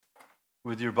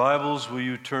With your Bibles, will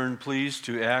you turn, please,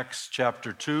 to Acts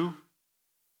chapter 2,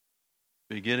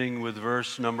 beginning with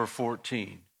verse number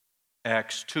 14.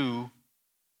 Acts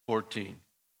 2:14.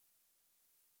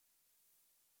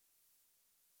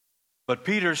 But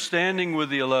Peter, standing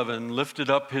with the 11, lifted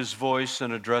up his voice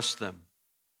and addressed them.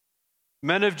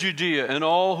 Men of Judea and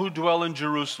all who dwell in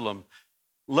Jerusalem,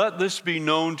 let this be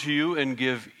known to you and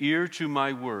give ear to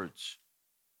my words.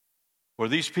 For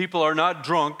these people are not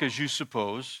drunk, as you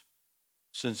suppose,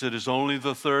 since it is only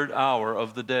the third hour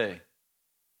of the day.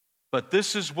 But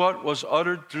this is what was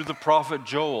uttered through the prophet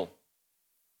Joel.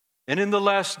 And in the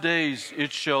last days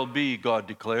it shall be, God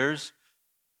declares,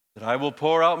 that I will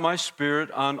pour out my spirit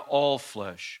on all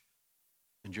flesh,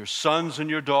 and your sons and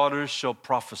your daughters shall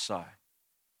prophesy,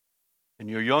 and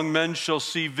your young men shall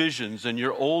see visions, and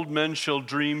your old men shall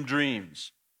dream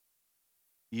dreams.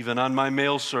 Even on my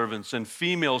male servants and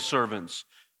female servants,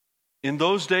 in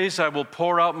those days I will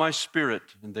pour out my spirit,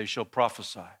 and they shall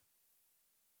prophesy.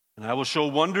 And I will show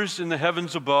wonders in the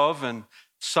heavens above and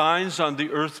signs on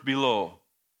the earth below,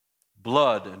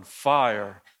 blood and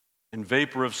fire and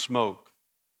vapor of smoke.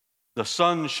 The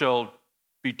sun shall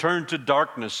be turned to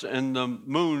darkness and the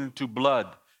moon to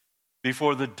blood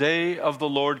before the day of the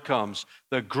Lord comes,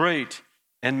 the great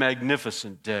and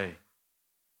magnificent day.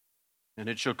 And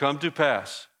it shall come to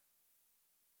pass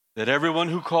that everyone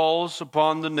who calls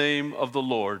upon the name of the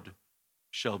Lord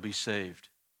shall be saved.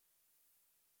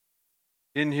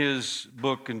 In his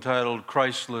book entitled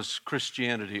Christless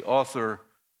Christianity, author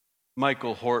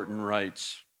Michael Horton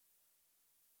writes,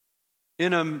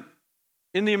 In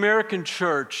the American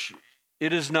church,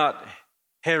 it is not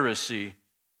heresy,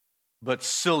 but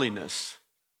silliness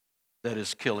that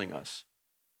is killing us.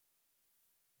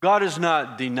 God is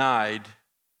not denied,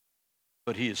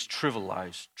 but he is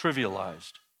trivialized.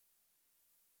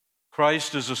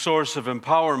 Christ is a source of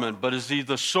empowerment, but is he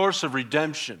the source of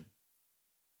redemption?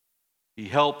 He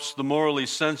helps the morally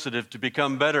sensitive to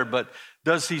become better, but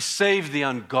does he save the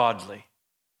ungodly?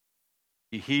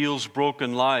 He heals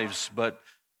broken lives, but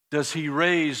does he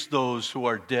raise those who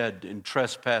are dead in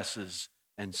trespasses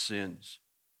and sins?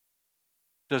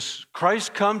 Does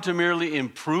Christ come to merely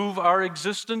improve our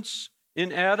existence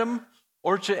in Adam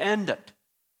or to end it,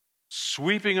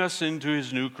 sweeping us into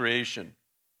his new creation?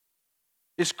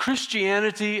 Is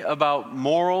Christianity about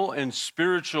moral and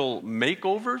spiritual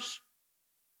makeovers,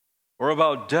 or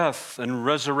about death and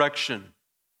resurrection,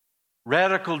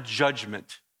 radical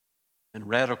judgment and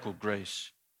radical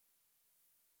grace?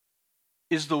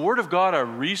 Is the Word of God a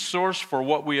resource for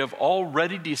what we have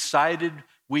already decided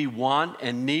we want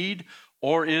and need,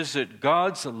 or is it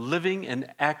God's living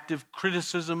and active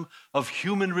criticism of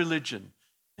human religion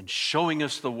and showing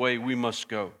us the way we must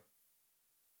go?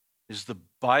 Is the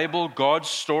Bible God's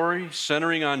story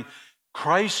centering on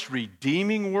Christ's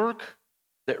redeeming work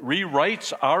that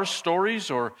rewrites our stories,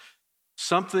 or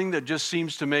something that just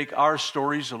seems to make our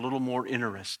stories a little more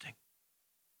interesting?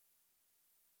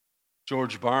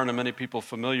 George Barna, many people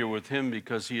familiar with him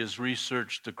because he has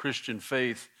researched the Christian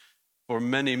faith for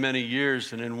many, many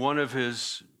years, and in one of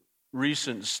his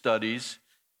recent studies,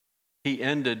 he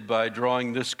ended by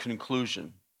drawing this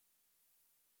conclusion: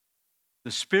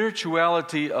 the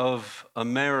spirituality of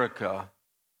America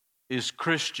is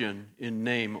Christian in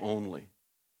name only.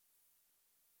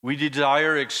 We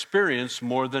desire experience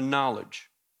more than knowledge.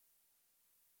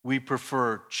 We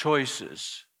prefer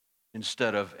choices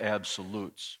instead of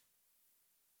absolutes.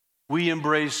 We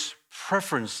embrace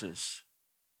preferences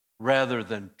rather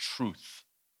than truth.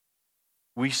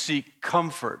 We seek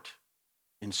comfort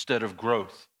instead of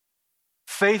growth.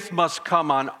 Faith must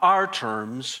come on our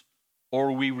terms,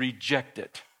 or we reject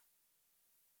it.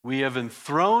 We have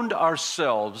enthroned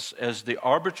ourselves as the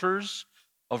arbiters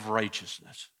of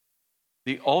righteousness,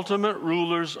 the ultimate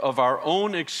rulers of our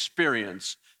own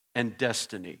experience and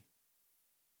destiny.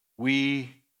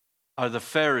 We are the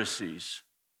Pharisees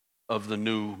of the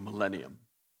new millennium.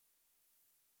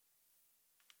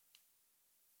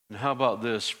 And how about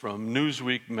this from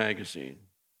Newsweek magazine?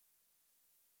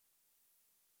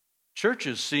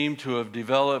 Churches seem to have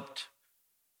developed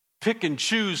pick and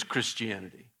choose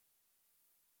Christianity.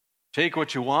 Take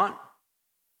what you want,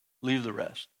 leave the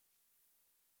rest.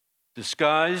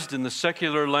 Disguised in the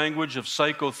secular language of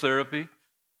psychotherapy,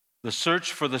 the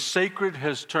search for the sacred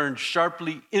has turned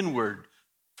sharply inward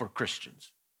for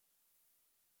Christians.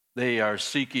 They are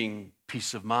seeking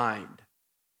peace of mind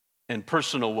and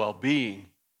personal well-being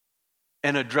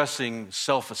and addressing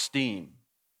self-esteem.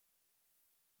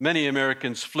 Many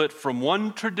Americans flit from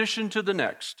one tradition to the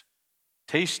next,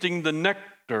 tasting the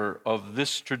nectar of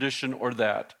this tradition or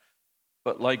that,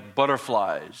 but like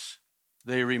butterflies,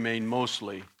 they remain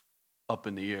mostly up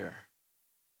in the air.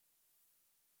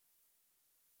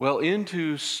 Well,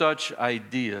 into such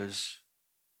ideas,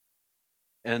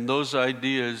 and those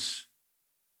ideas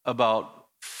about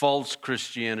false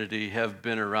Christianity have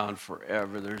been around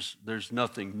forever. There's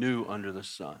nothing new under the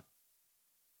sun.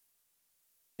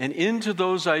 And into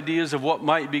those ideas of what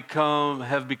might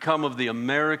have become of the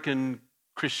American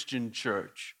Christian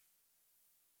church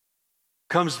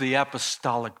comes the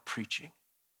apostolic preaching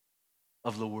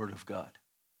of the Word of God.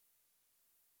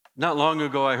 Not long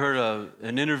ago, I heard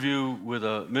an interview with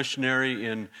a missionary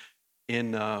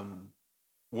in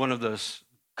one of the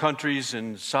countries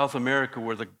in South America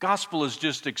where the gospel is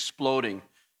just exploding.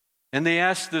 And they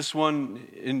asked this one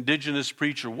indigenous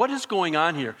preacher, what is going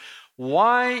on here?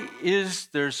 Why is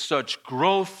there such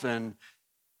growth and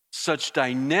such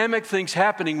dynamic things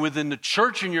happening within the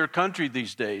church in your country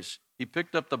these days? He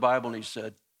picked up the Bible and he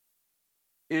said,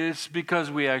 it's because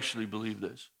we actually believe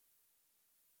this.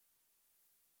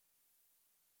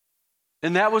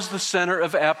 And that was the center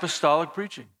of apostolic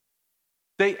preaching.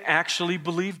 They actually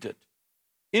believed it.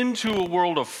 Into a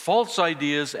world of false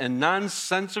ideas and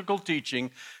nonsensical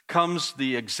teaching comes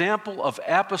the example of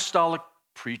apostolic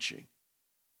preaching.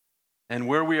 And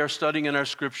where we are studying in our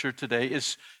scripture today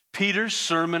is Peter's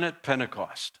sermon at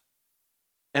Pentecost.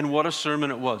 And what a sermon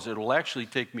it was. It will actually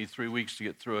take me 3 weeks to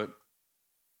get through it.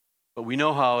 But we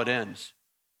know how it ends.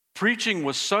 Preaching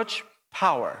with such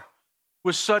power,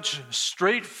 with such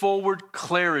straightforward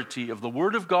clarity of the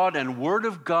Word of God and Word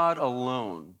of God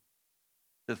alone,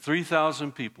 that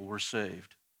 3,000 people were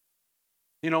saved.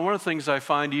 You know, one of the things I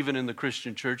find even in the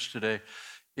Christian church today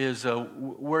is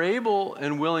we're able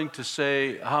and willing to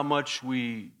say how much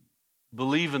we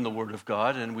believe in the Word of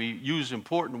God, and we use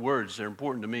important words. They're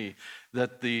important to me.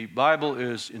 That the Bible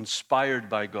is inspired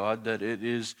by God, that it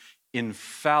is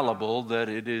infallible, that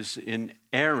it is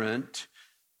inerrant.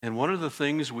 And one of the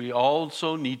things we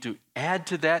also need to add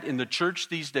to that in the church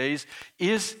these days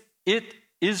is it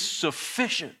is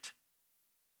sufficient.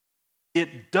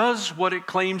 It does what it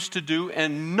claims to do,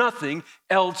 and nothing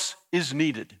else is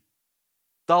needed.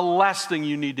 The last thing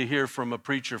you need to hear from a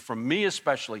preacher, from me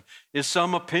especially, is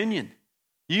some opinion.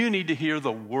 You need to hear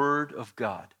the Word of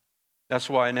God. That's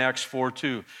why in Acts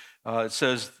 4:2, it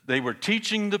says they were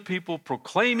teaching the people,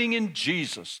 proclaiming in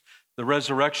Jesus the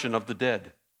resurrection of the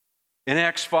dead. In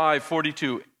Acts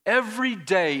 5:42, every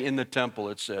day in the temple,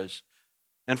 it says,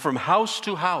 and from house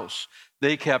to house,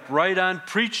 they kept right on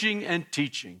preaching and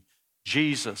teaching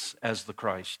Jesus as the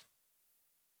Christ.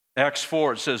 Acts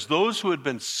 4, it says, those who had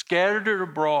been scattered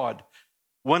abroad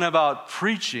went about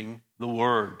preaching the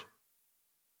word.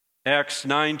 Acts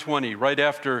 9:20, right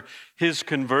after his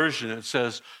conversion, it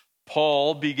says,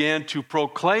 Paul began to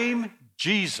proclaim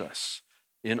Jesus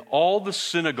in all the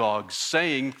synagogues,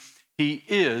 saying he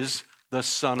is the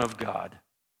Son of God.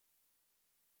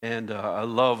 And I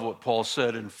love what Paul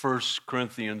said in 1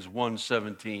 Corinthians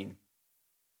 1:17.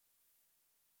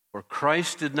 For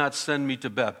Christ did not send me to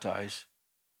baptize,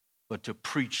 but to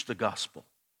preach the gospel,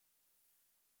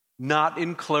 not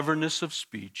in cleverness of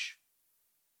speech,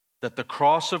 that the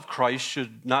cross of Christ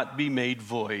should not be made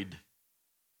void.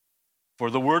 For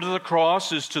the word of the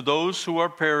cross is to those who are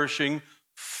perishing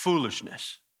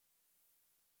foolishness,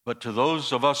 but to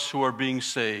those of us who are being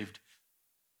saved,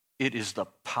 it is the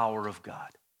power of God.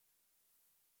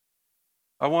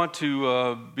 I want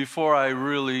to, before I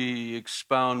really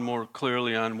expound more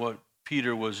clearly on what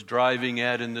Peter was driving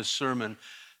at in this sermon,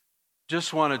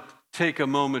 just want to take a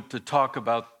moment to talk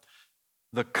about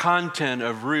the content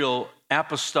of real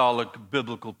apostolic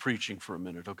biblical preaching for a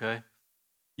minute, okay?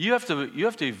 You have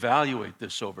to evaluate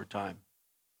this over time.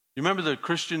 You remember the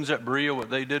Christians at Berea, what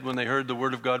they did when they heard the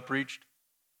word of God preached?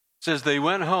 It says they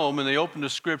went home and they opened the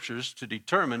scriptures to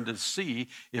determine, to see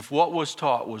if what was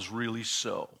taught was really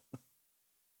so.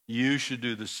 You should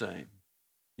do the same.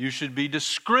 You should be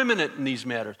discriminate in these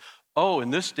matters. Oh,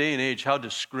 in this day and age, how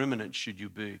discriminate should you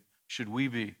be? Should we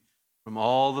be from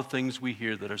all the things we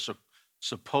hear that are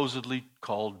supposedly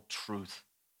called truth?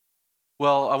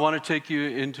 Well, I want to take you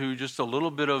into just a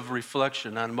little bit of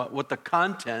reflection on what the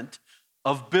content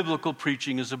of biblical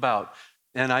preaching is about.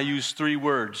 And I use 3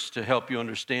 words to help you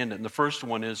understand it. And the first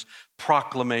one is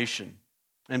proclamation.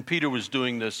 And Peter was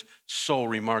doing this so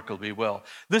remarkably well.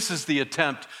 This is the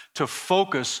attempt to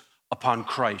focus upon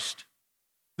Christ.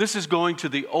 This is going to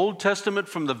the Old Testament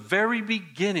from the very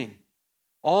beginning,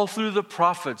 all through the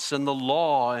prophets and the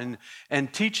law,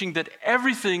 and teaching that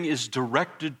everything is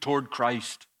directed toward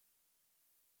Christ.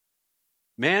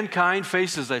 Mankind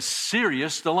faces a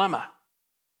serious dilemma.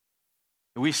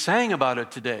 We sang about it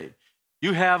today.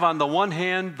 You have on the one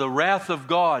hand the wrath of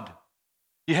God.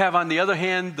 You have on the other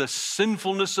hand the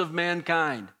sinfulness of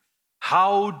mankind.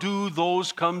 How do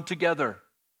those come together?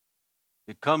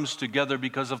 It comes together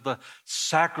because of the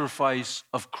sacrifice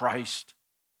of Christ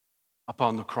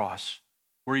upon the cross,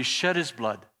 where he shed his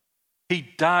blood. He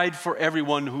died for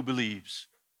everyone who believes.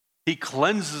 He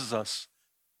cleanses us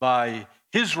by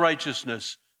his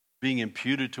righteousness being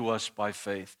imputed to us by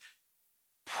faith.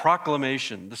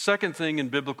 Proclamation. The second thing in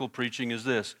biblical preaching is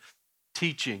this: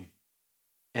 teaching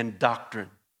and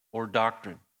doctrine or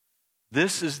doctrine.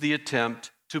 This is the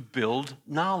attempt to build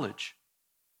knowledge.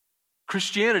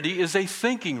 Christianity is a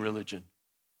thinking religion.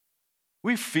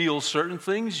 We feel certain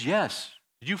things, yes.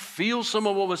 Did you feel some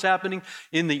of what was happening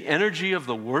in the energy of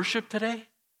the worship today?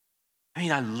 I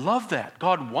mean, I love that.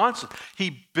 God wants it.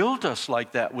 He built us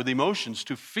like that with emotions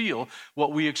to feel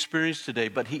what we experience today.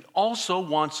 But he also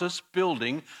wants us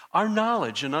building our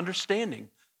knowledge and understanding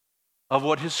of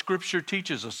what his scripture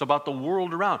teaches us about the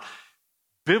world around.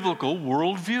 Biblical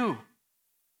worldview.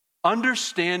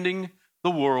 Understanding the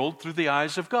world through the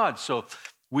eyes of God. So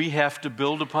we have to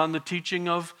build upon the teaching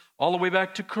of all the way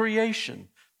back to creation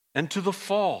and to the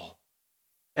fall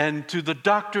and to the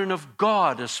doctrine of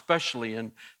God especially,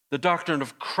 and the doctrine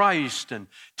of Christ, and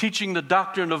teaching the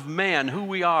doctrine of man, who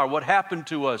we are, what happened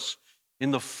to us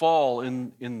in the fall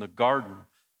in the garden,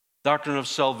 doctrine of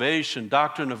salvation,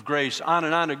 doctrine of grace, on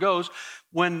and on it goes.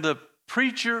 When the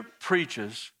preacher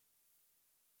preaches,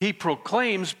 he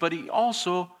proclaims, but he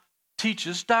also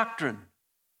teaches doctrine,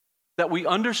 that we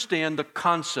understand the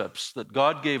concepts that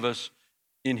God gave us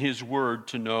in his word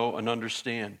to know and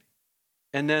understand.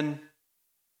 And then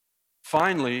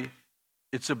finally,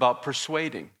 it's about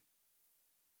persuading.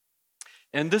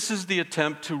 And this is the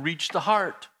attempt to reach the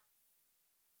heart.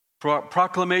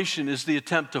 Proclamation is the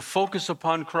attempt to focus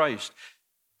upon Christ.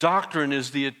 Doctrine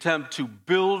is the attempt to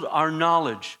build our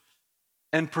knowledge.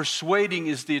 And persuading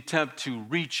is the attempt to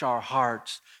reach our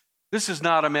hearts. This is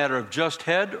not a matter of just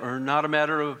head or not a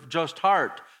matter of just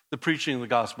heart, the preaching of the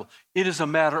gospel. It is a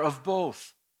matter of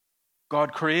both.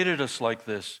 God created us like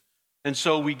this. And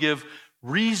so we give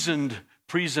reasoned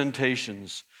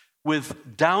presentations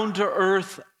with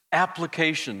down-to-earth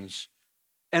applications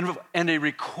and a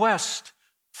request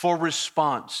for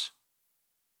response.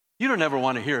 You don't ever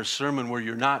want to hear a sermon where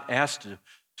you're not asked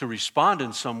to respond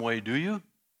in some way, do you?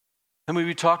 I mean,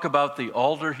 we talk about the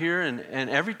altar here, and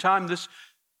every time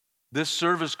this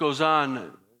service goes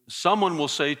on, someone will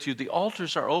say to you, the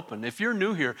altars are open. If you're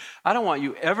new here, I don't want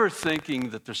you ever thinking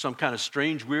that there's some kind of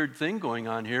strange, weird thing going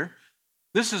on here.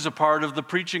 This is a part of the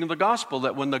preaching of the gospel,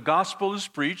 that when the gospel is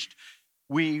preached,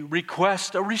 we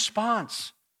request a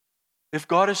response. If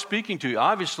God is speaking to you,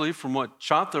 obviously, from what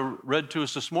Shantha read to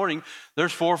us this morning,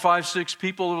 there's 4, 5, 6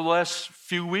 people over the last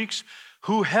few weeks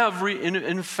who have,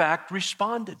 in fact,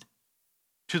 responded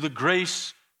to the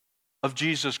grace of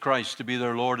Jesus Christ to be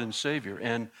their Lord and Savior.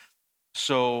 And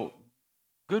so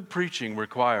good preaching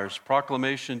requires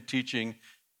proclamation, teaching,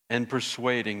 and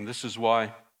persuading. This is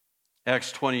why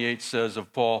Acts 28 says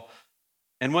of Paul,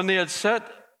 and when they had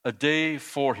set a day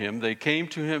for him, they came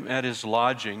to him at his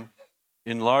lodging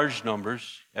in large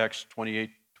numbers, Acts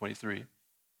 28:23.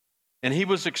 And he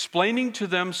was explaining to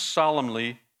them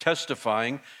solemnly,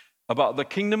 testifying about the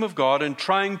kingdom of God and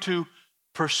trying to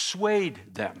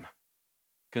persuade them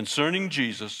concerning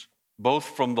Jesus, both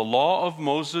from the law of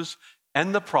Moses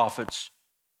and the prophets,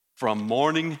 from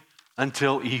morning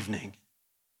until evening.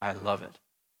 I love it.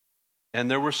 And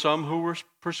there were some who were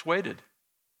persuaded,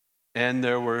 and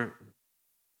there were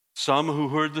some who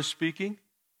heard the speaking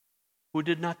who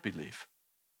did not believe.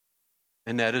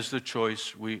 And that is the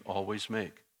choice we always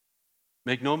make.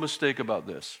 Make no mistake about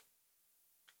this.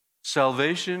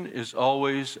 Salvation is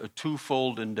always a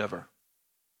twofold endeavor.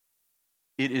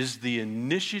 It is the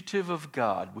initiative of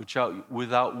God,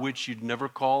 without which you'd never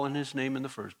call in his name in the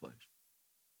first place,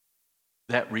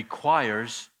 that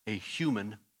requires a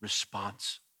human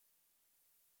response.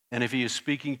 And if he is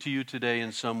speaking to you today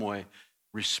in some way,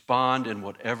 respond in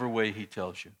whatever way he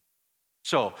tells you.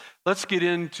 So let's get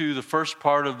into the first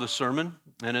part of the sermon.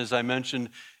 And as I mentioned,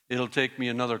 it'll take me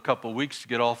another couple weeks to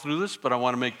get all through this, but I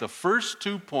want to make the first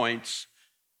 2 points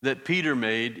that Peter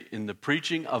made in the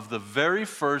preaching of the very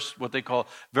first, what they call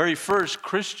very first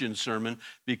Christian sermon,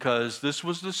 because this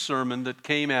was the sermon that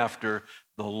came after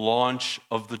the launch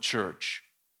of the church,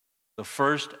 the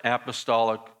first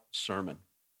apostolic sermon.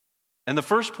 And the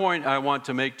first point I want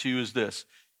to make to you is this.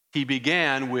 He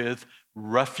began with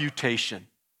refutation.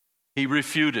 He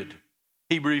refuted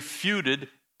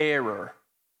error.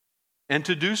 And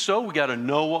to do so, we got to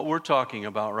know what we're talking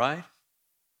about, right?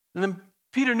 And then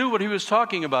Peter knew what he was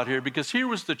talking about here, because here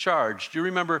was the charge. Do you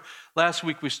remember last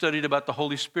week we studied about the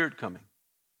Holy Spirit coming?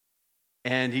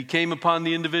 And he came upon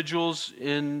the individuals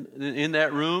in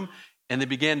that room, and they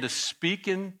began to speak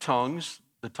in tongues,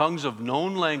 the tongues of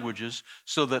known languages,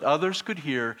 so that others could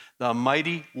hear the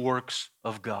mighty works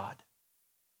of God.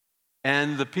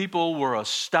 And the people were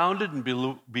astounded and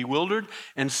bewildered,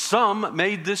 and some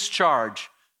made this charge: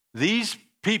 these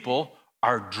people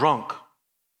are drunk.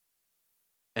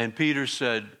 And Peter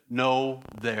said, no,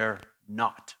 they're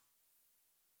not.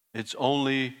 It's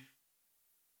only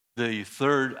the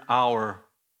third hour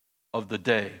of the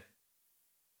day.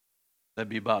 That'd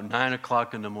be about 9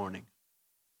 o'clock in the morning.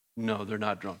 No, they're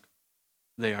not drunk.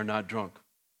 They are not drunk.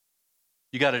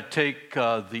 You got to take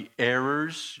the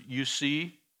errors you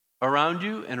see around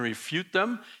you and refute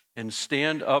them and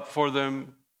stand up for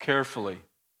them carefully.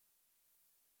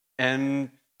 And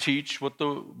teach what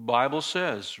the Bible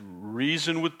says.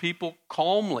 Reason with people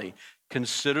calmly.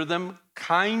 Consider them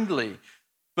kindly.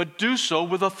 But do so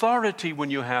with authority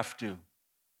when you have to.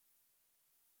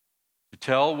 To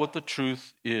tell what the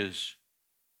truth is.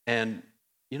 And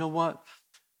you know what?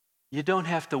 You don't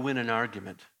have to win an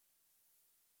argument.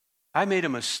 I made a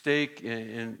mistake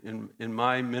in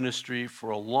my ministry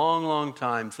for a long, long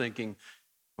time, thinking,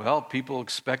 well, people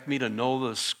expect me to know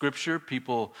the Scripture.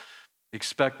 People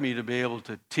expect me to be able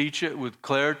to teach it with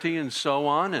clarity and so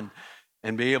on,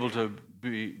 and be able to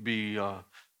be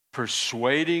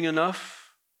persuading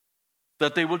enough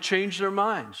that they will change their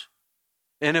minds.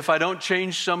 And if I don't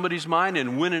change somebody's mind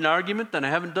and win an argument, then I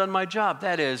haven't done my job.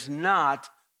 That is not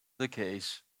the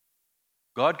case.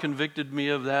 God convicted me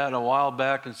of that a while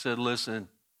back and said, listen,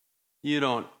 you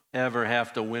don't ever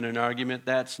have to win an argument.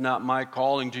 That's not my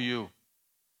calling to you.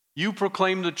 You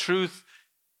proclaim the truth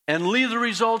and leave the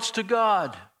results to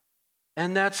God.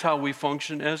 And that's how we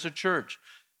function as a church.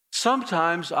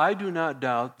 Sometimes I do not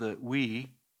doubt that we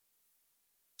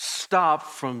stop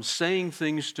from saying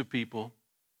things to people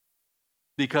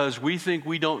because we think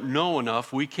we don't know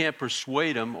enough, we can't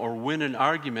persuade them or win an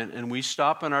argument, and we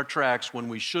stop in our tracks when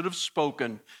we should have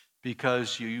spoken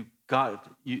because you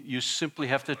simply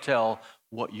have to tell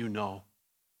what you know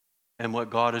and what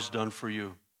God has done for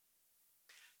you.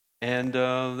 And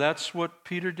that's what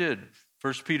Peter did.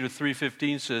 1 Peter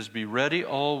 3:15 says, be ready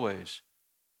always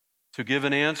to give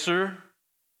an answer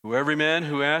to every man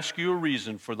who asks you a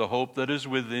reason for the hope that is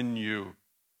within you,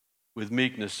 with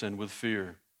meekness and with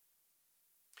fear.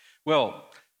 Well,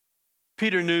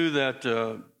 Peter knew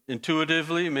that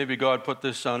intuitively, maybe God put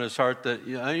this on his heart, that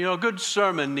a good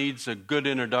sermon needs a good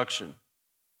introduction.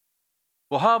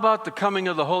 Well, how about the coming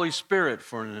of the Holy Spirit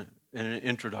for an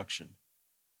introduction?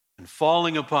 And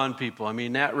falling upon people. I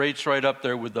mean, that rates right up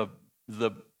there with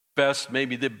the best,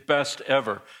 maybe the best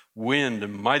ever, wind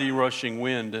and mighty rushing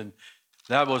wind. And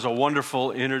that was a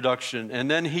wonderful introduction. And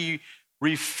then he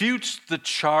refutes the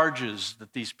charges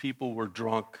that these people were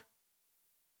drunk.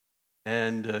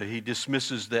 And he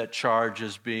dismisses that charge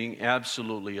as being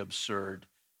absolutely absurd.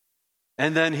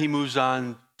 And then he moves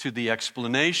on to the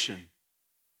explanation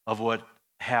of what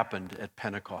happened at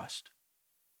Pentecost.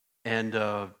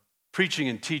 And preaching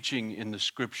and teaching in the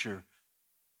Scripture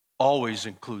always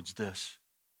includes this.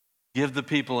 Give the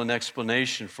people an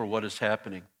explanation for what is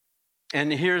happening.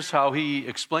 And here's how he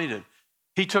explained it.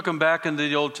 He took them back into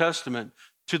the Old Testament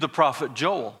to the prophet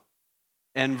Joel.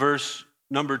 And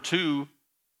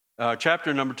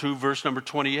chapter number 2, verse number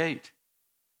 28.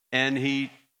 And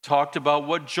he talked about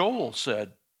what Joel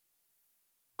said.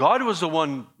 God was the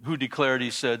one who declared,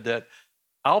 he said, that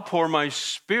I'll pour my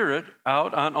Spirit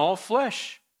out on all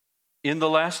flesh in the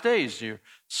last days. Your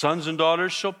sons and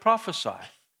daughters shall prophesy,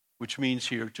 which means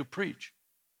here to preach,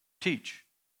 teach.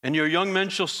 And your young men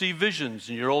shall see visions,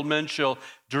 and your old men shall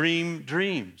dream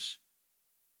dreams.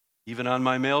 Even on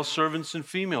my male servants and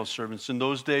female servants, in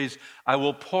those days I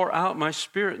will pour out my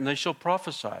Spirit, and they shall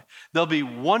prophesy. There'll be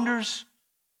wonders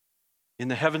in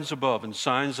the heavens above and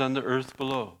signs on the earth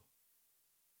below.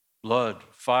 Blood,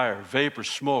 fire, vapor,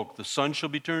 smoke. The sun shall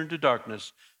be turned to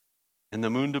darkness and the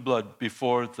moon to blood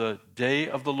before the day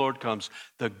of the Lord comes,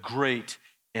 the great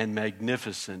and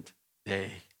magnificent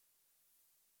day.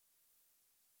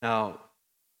 Now,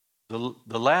 the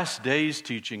last days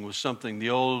teaching was something the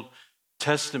Old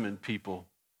Testament people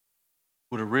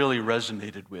would have really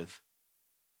resonated with.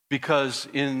 Because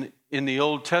in the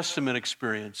Old Testament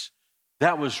experience,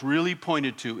 that was really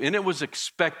pointed to, and it was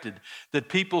expected that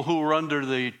people who were under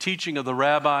the teaching of the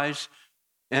rabbis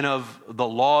and of the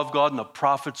law of God and the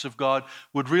prophets of God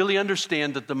would really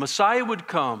understand that the Messiah would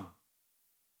come,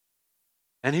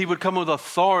 and he would come with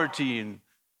authority, and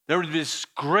there would be this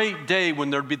great day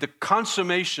when there would be the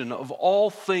consummation of all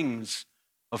things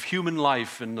of human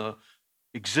life and the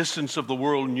existence of the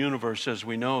world and universe as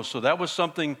we know. So that was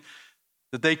something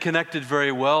that they connected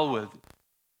very well with.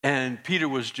 And Peter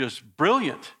was just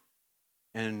brilliant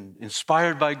and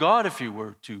inspired by God, if you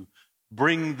were, to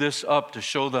bring this up to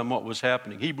show them what was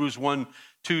happening. Hebrews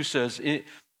 1:2 says,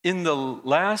 in the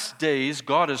last days,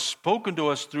 God has spoken to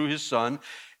us through his Son,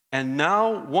 and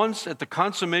now, once at the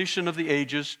consummation of the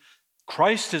ages,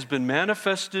 Christ has been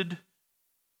manifested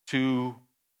to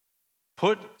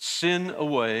put sin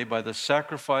away by the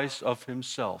sacrifice of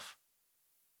himself.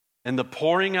 And the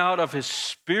pouring out of his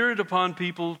Spirit upon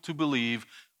people to believe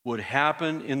would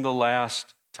happen in the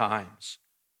last times.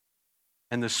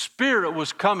 And the Spirit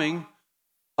was coming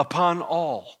upon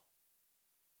all.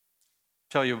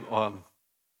 Tell you,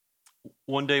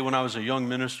 one day when I was a young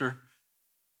minister,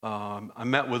 I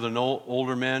met with an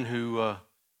older man who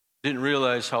didn't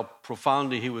realize how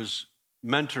profoundly he was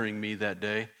mentoring me that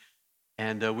day.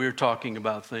 And we were talking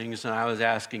about things, and I was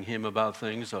asking him about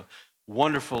things, a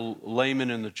wonderful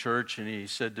layman in the church, and he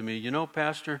said to me, you know,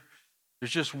 Pastor,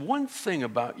 there's just one thing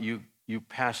about you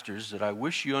pastors that I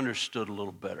wish you understood a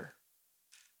little better.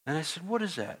 And I said, what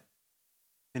is that?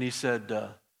 And he said,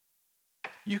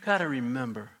 you got to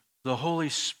remember, the Holy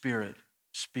Spirit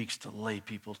speaks to lay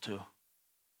people too.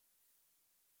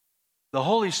 The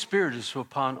Holy Spirit is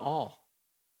upon all.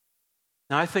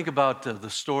 Now, I think about the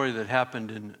story that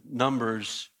happened in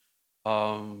Numbers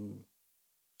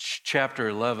chapter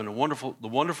 11, the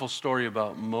wonderful story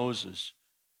about Moses,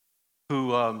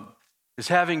 who is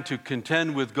having to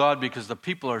contend with God because the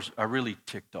people are really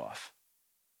ticked off.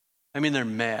 I mean, they're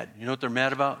mad. You know what they're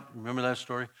mad about? Remember that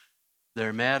story?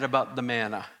 They're mad about the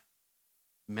manna.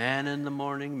 Manna in the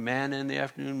morning, manna in the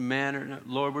afternoon, manna.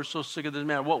 Lord, we're so sick of this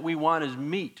manna. What we want is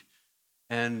meat.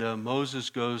 And Moses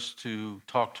goes to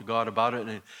talk to God about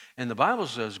it. And the Bible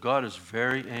says God is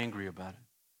very angry about it.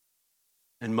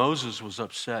 And Moses was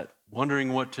upset,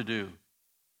 wondering what to do.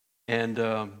 And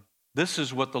this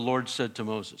is what the Lord said to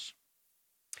Moses.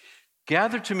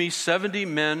 Gather to me 70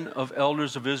 men of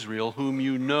elders of Israel, whom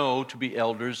you know to be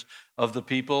elders of the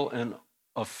people and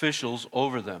officials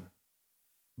over them.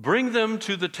 Bring them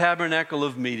to the tabernacle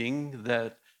of meeting,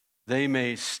 that they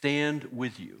may stand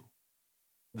with you.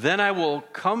 Then I will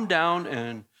come down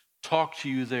and talk to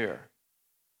you there.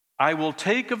 I will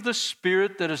take of the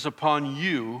Spirit that is upon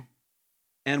you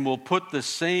and will put the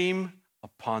same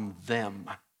upon them,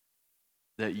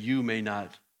 that you may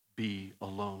not be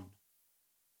alone.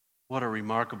 What a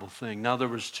remarkable thing. Now, there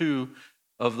was two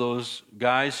of those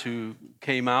guys who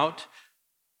came out,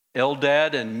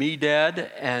 Eldad and Medad,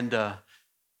 and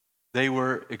they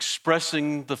were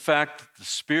expressing the fact that the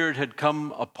Spirit had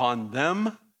come upon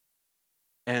them.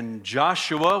 And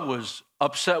Joshua was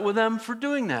upset with them for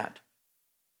doing that.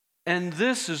 And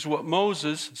this is what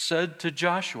Moses said to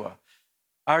Joshua.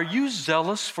 Are you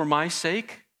zealous for my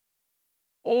sake?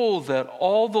 Oh, that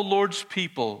all the Lord's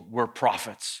people were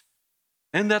prophets,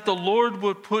 and that the Lord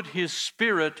would put his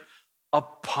Spirit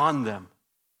upon them.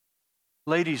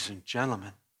 Ladies and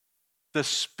gentlemen, the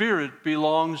Spirit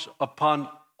belongs upon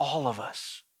all of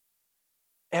us,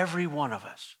 every one of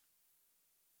us,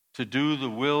 to do the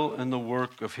will and the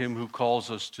work of him who calls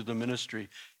us to the ministry.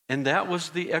 And that was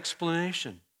the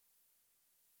explanation.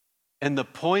 And the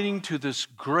pointing to this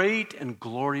great and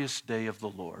glorious day of the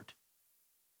Lord.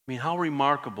 I mean, how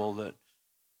remarkable that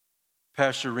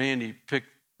Pastor Randy picked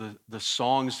the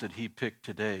songs that he picked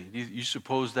today. You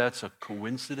suppose that's a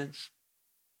coincidence?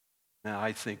 No,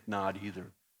 I think not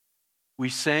either. We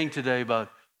sang today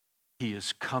about he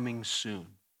is coming soon.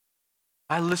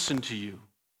 I listened to you.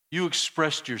 You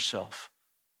expressed yourself.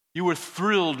 You were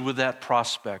thrilled with that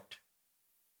prospect.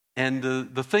 And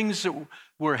the things that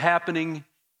were happening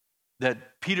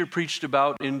that Peter preached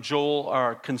about in Joel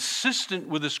are consistent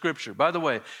with the Scripture. By the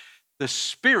way, the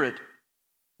Spirit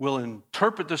will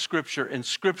interpret the Scripture, and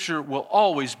Scripture will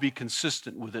always be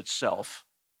consistent with itself.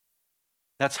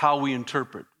 That's how we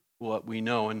interpret what we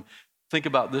know. And think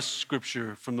about this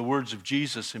Scripture from the words of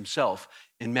Jesus himself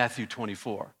in Matthew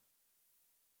 24.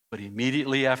 But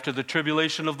immediately after the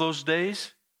tribulation of those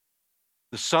days,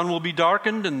 the sun will be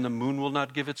darkened and the moon will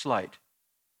not give its light.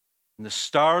 And the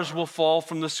stars will fall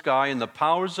from the sky and the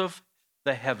powers of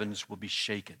the heavens will be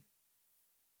shaken.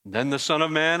 And then the Son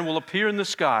of Man will appear in the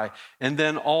sky, and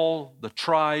then all the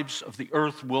tribes of the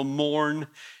earth will mourn,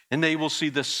 and they will see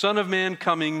the Son of Man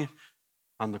coming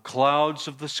on the clouds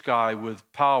of the sky with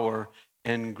power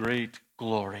and great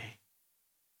glory.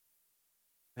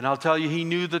 And I'll tell you, he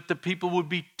knew that the people would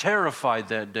be terrified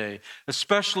that day,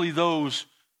 especially those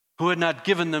who had not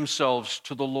given themselves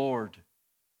to the Lord.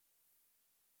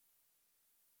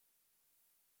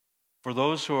 For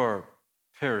those who are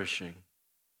perishing,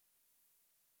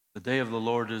 the day of the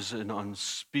Lord is in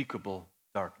unspeakable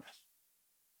darkness.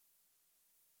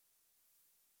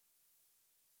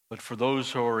 But for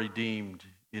those who are redeemed,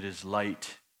 it is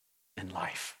light and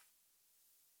life.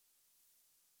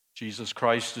 Jesus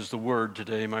Christ is the Word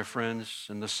today, my friends,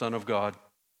 and the Son of God.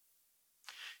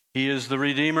 He is the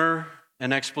Redeemer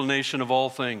and explanation of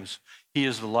all things. He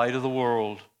is the light of the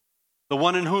world, the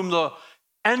one in whom the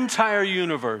entire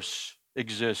universe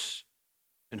exists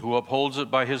and who upholds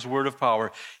it by his word of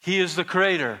power. He is the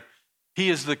Creator. He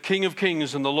is the King of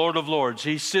kings and the Lord of lords.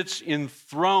 He sits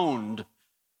enthroned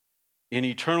in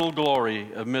eternal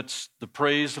glory amidst the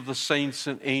praise of the saints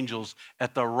and angels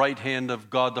at the right hand of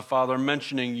God the Father,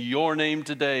 mentioning your name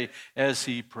today as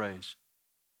he prays.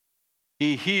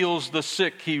 He heals the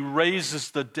sick. He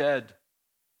raises the dead.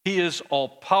 He is all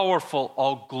powerful,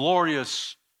 all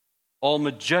glorious, all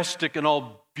majestic, and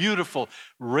all beautiful,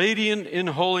 radiant in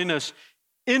holiness,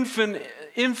 infinite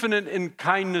in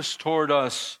kindness toward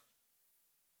us.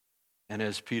 And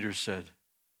as Peter said,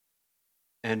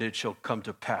 and it shall come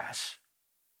to pass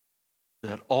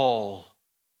that all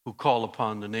who call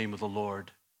upon the name of the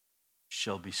Lord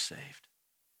shall be saved.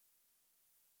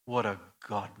 What a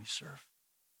God we serve.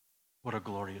 What a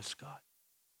glorious God.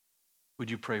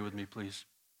 Would you pray with me, please?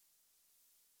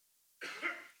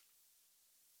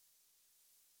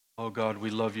 Oh God,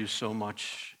 we love you so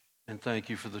much and thank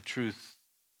you for the truth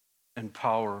and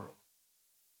power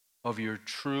of your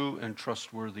true and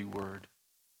trustworthy word.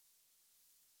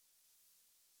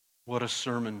 What a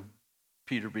sermon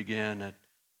Peter began at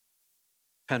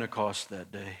Pentecost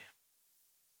that day.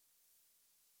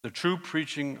 The true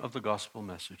preaching of the gospel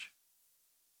message.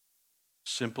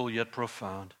 Simple yet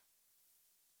profound.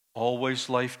 Always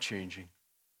life-changing.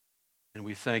 And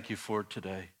we thank you for it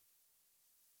today.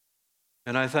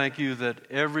 And I thank you that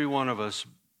every one of us,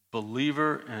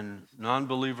 believer and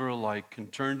non-believer alike, can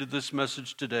turn to this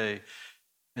message today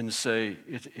and say,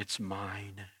 it's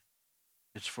mine.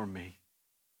 It's for me.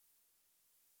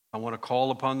 I want to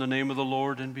call upon the name of the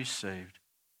Lord and be saved.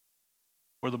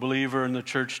 For the believer in the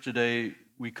church today,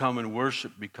 we come and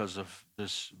worship because of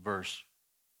this verse.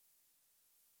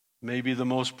 Maybe the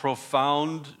most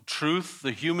profound truth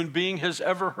the human being has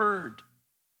ever heard.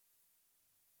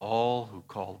 All who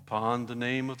call upon the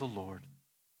name of the Lord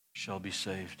shall be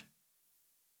saved.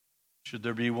 Should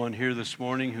there be one here this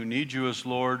morning who needs you as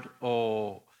Lord,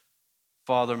 oh,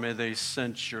 Father, may they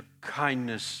sense your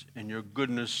kindness and your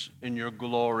goodness and your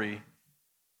glory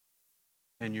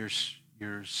and your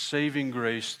saving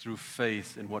grace through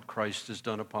faith in what Christ has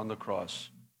done upon the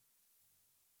cross.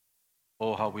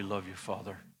 Oh, how we love you,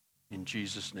 Father. In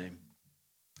Jesus' name,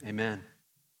 amen.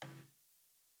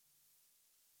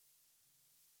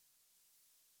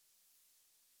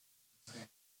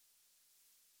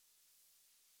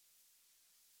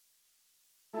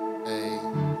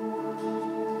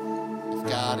 If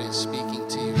God is speaking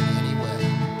to you in any way,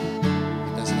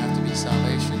 it doesn't have to be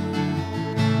salvation.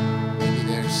 Maybe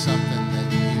there's something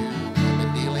that you have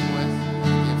been dealing with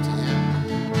and give to Him.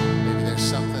 Maybe there's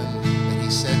something that He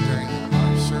said during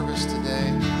our service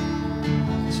today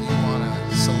that you want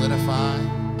to solidify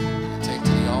and take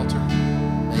to the altar.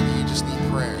 Maybe you just need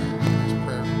prayer. There's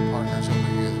prayer partners over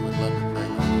here that would love to pray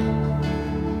with you.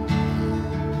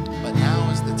 But now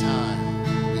is the time.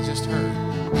 We just heard.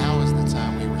 Now is the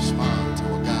time we respond to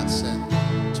what God said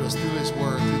to us through His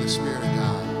Word, through the Spirit of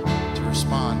God, to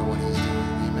respond to what He's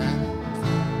doing. Amen?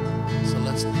 So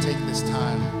let's take this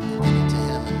time and give it to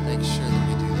Him and make sure that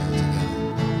we do that together.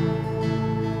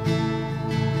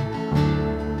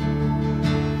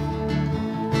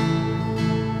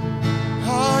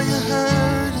 Are you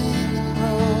hurting and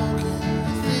broken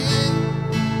within?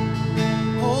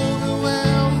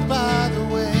 Overwhelmed by the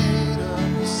weight of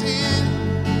your sin?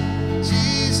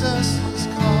 Jesus is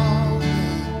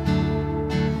calling.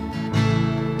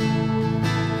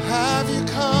 Have you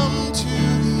come to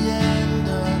the end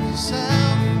of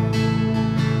yourself?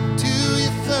 Do you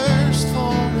thirst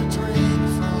for a drink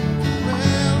from the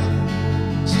well?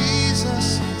 Jesus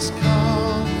is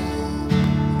calling.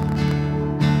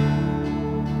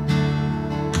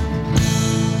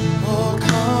 Oh,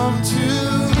 come to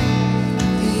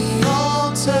the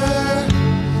altar.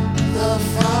 The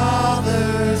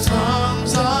Father's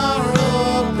arms are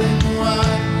open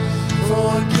wide.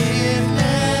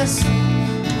 Forgiveness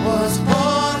was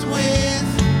bought with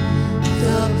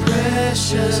the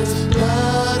precious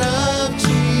blood of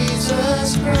Jesus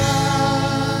Christ.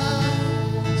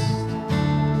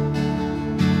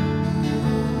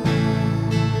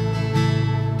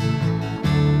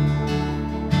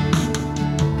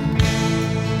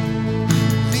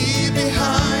 Leave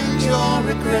behind your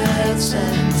regrets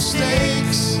and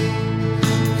mistakes.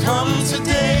 Come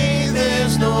today,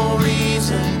 there's no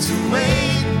reason to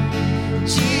wait.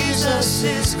 Jesus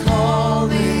is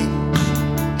calling.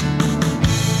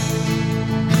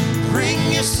 Bring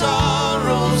your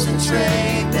sorrows and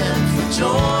trade them for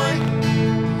joy.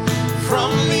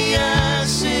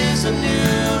 is a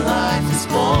new life is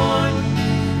born.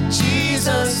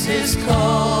 Jesus is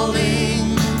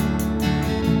calling.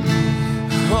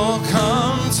 Oh,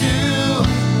 come to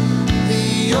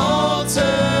the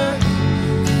altar.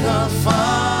 The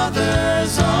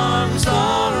Father's arms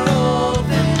are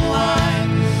open wide.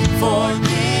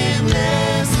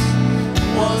 Forgiveness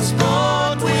was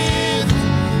bought with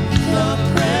the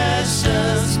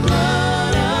precious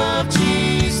blood of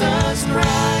Jesus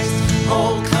Christ.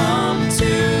 Oh, come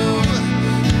to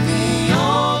the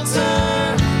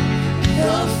altar.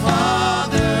 The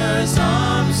Father's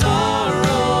arms are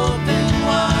open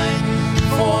wide.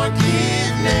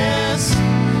 Forgiveness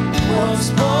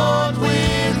was bought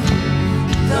with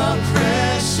the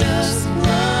precious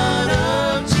blood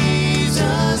of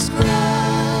Jesus Christ.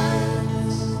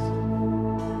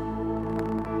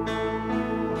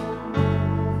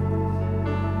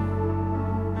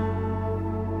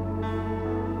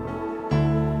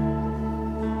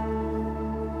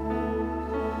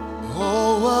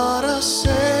 Oh, what a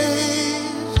Savior!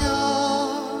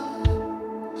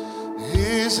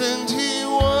 Isn't He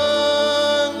wonderful?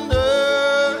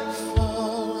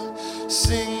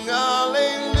 Sing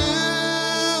hallelujah,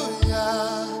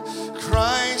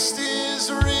 Christ is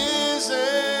risen.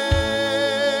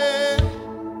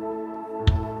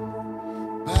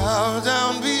 Bow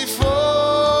down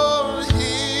before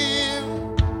Him,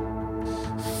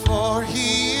 for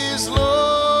He is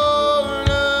Lord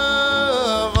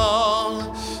of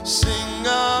all. Sing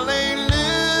hallelujah,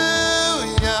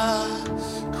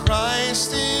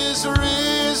 Christ is risen.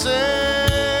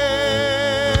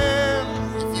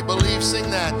 If you believe, sing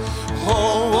that.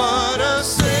 Oh, what a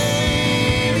Savior!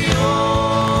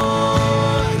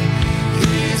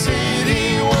 Isn't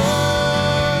He wonderful?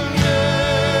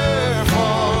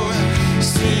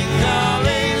 Sing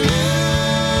hallelujah,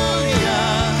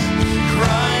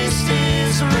 Christ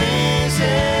is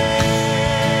risen.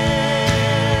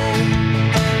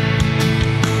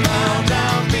 Bow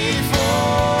down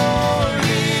before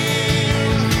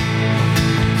Him,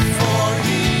 for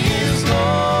He is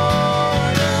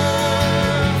Lord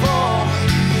of all.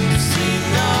 Sing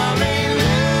hallelujah,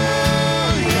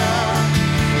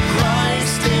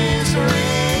 Christ is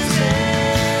risen.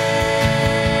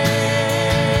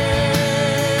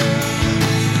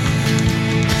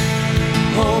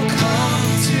 Oh, come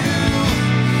to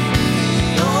the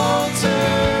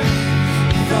altar.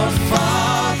 The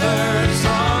Father's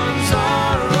arms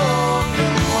are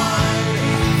open wide.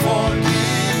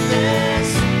 Forgiveness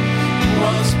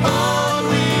was bought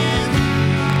with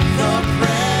the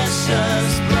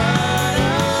precious blood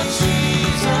of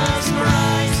Jesus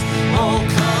Christ. Oh,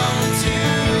 come to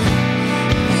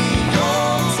the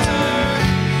altar.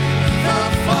 The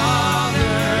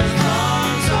Father's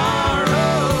arms are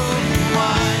open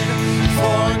wide.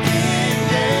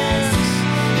 Forgiveness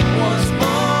was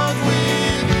bought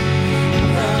with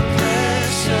the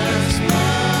precious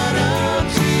blood of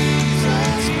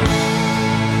Jesus Christ.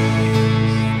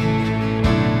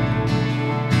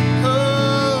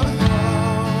 Oh,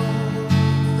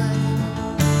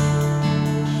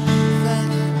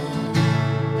 thank you.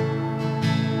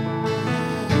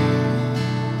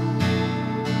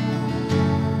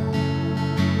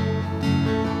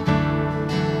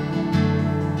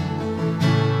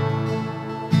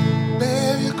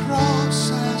 Bear your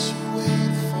cross as you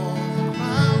wait for the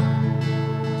crown.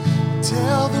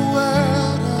 Tell the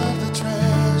world of the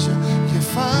treasure you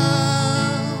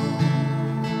found.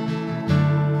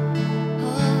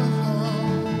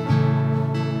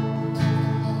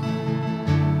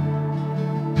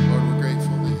 Lord, we're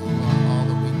grateful that you are all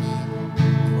that we need.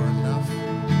 You are enough.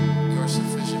 You are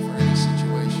sufficient for any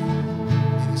situation,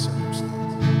 any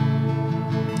circumstance.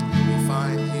 We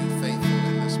find you faithful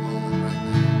in this moment right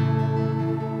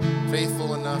now. Faithful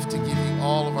enough to give you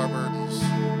all of our burdens,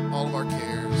 all of our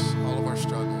cares, all of our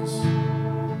struggles,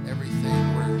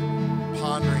 everything we're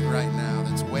pondering right now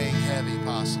that's weighing heavy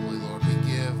possibly, Lord. We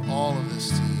give all of this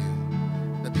to you.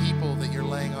 The people that you're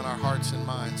laying on our hearts and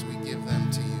minds, we give them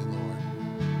to you, Lord.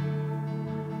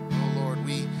 Oh, Lord,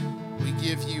 we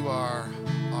give you our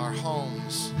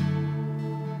homes,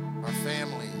 our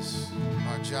families,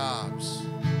 our jobs,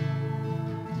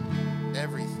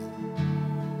 everything,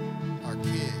 our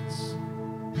kids.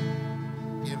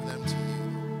 Give them to you.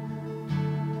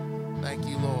 Thank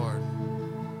you, Lord.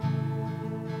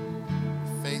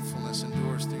 Your faithfulness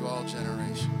endures through all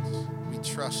generations. We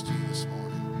trust you this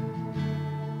morning.